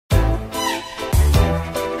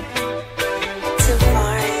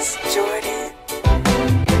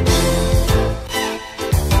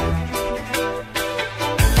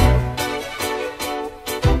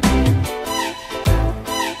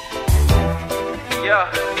Yeah.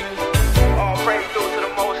 All praise due to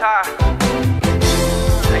the Most High.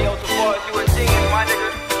 Hey, yo, Tavaras, you a genius, my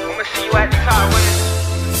nigga. I'ma see you at the top with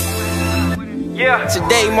it. Yeah.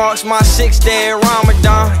 Today marks my 6th day of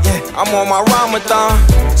Ramadan. Yeah, I'm on my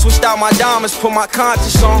Ramadan. Switched out my diamonds, put my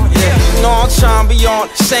conscience on. Yeah, you know I'm trying to be on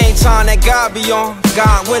the same time that God be on.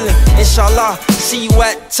 God willing, inshallah. See you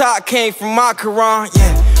at the top, came from my Quran.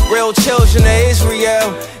 Yeah, real children of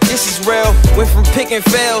Israel. This is real. Went from picking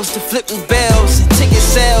fails to flipping bells and ticket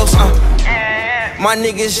sales. My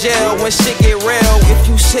niggas jail when shit get real. If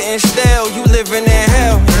you sitting still, you living in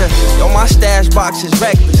hell. Yo, my stash box is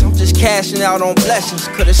reckless. I'm just cashing out on blessings.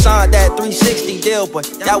 Could've signed that 360 deal, but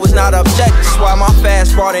that was not objective. That's why my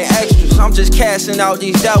fast brought in extras. I'm just casting out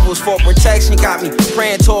these devils for protection. Got me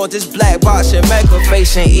praying towards this black box in Mecca,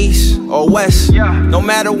 facing east or west. No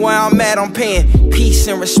matter where I'm at, I'm paying peace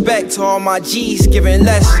and respect to all my G's, giving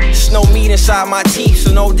less. There's no meat inside my teeth,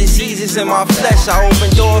 so no diseases in my flesh. I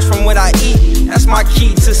open doors from what I eat. That's my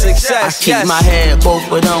key to success. I keep my head both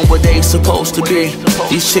of them where they supposed to be.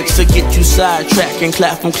 These chicks will get you sidetracked and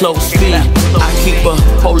clap from close speed. I keep a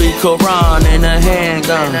holy Quran and a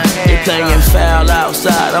handgun. They playing foul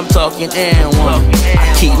outside, I'm talking N1.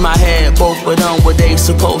 I keep my head both of them where they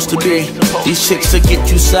supposed to be. These chicks will get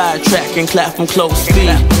you sidetracked and clap from close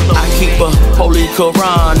speed. I keep a holy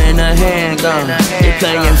Quran and a handgun. They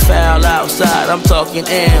playing foul outside, I'm talking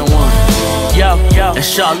N1. Yo,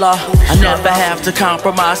 inshallah, I never have to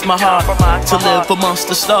compromise my heart to live amongst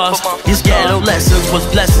the stars. These ghetto lessons was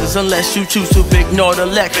blessings unless you choose to ignore the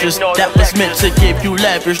lectures that was meant to give you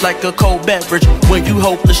leverage like a cold beverage when you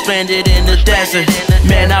hopeless stranded in the desert.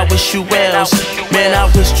 Man, I wish you wells. Man,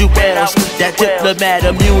 I wish you wells. That diplomat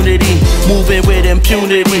immunity, moving with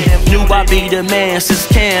impunity. Knew I'd be the man since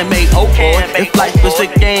Cam made. Oh boy, if life was a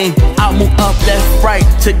game, I'll move up, left, right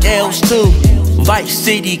to L's too. Vice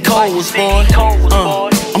City codes, boy.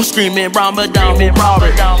 I'm screaming Ramadan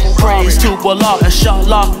Mubarak. Praise to Allah,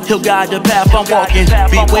 inshallah, He'll guide the path I'm walking.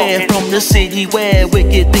 Beware from the city where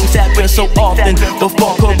wicked things happen so often.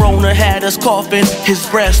 Before Corona had us coughing, his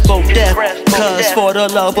breath spoke death. Cause for the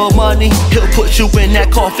love of money, He'll put you in that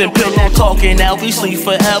coffin. Pillow talking, now we sleep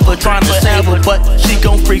forever. Trying to save her, but she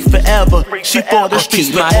gon' freak forever. She for the streets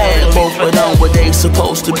forever. I keep my head both of them where they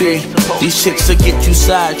supposed to be. These chicks will get you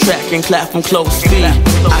sidetracked and clap from close speed.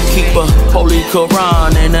 I keep a holy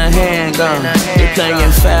Quran and a handgun. They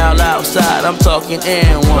playing foul outside, I'm talking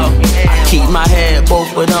N1. I keep my head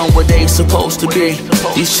both of them where they supposed to be.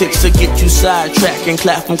 These chicks will get you sidetracked and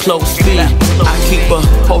clap from close speed. I keep a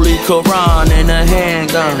holy Quran and a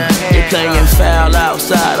handgun. They playing foul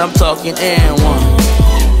outside, I'm talking N1.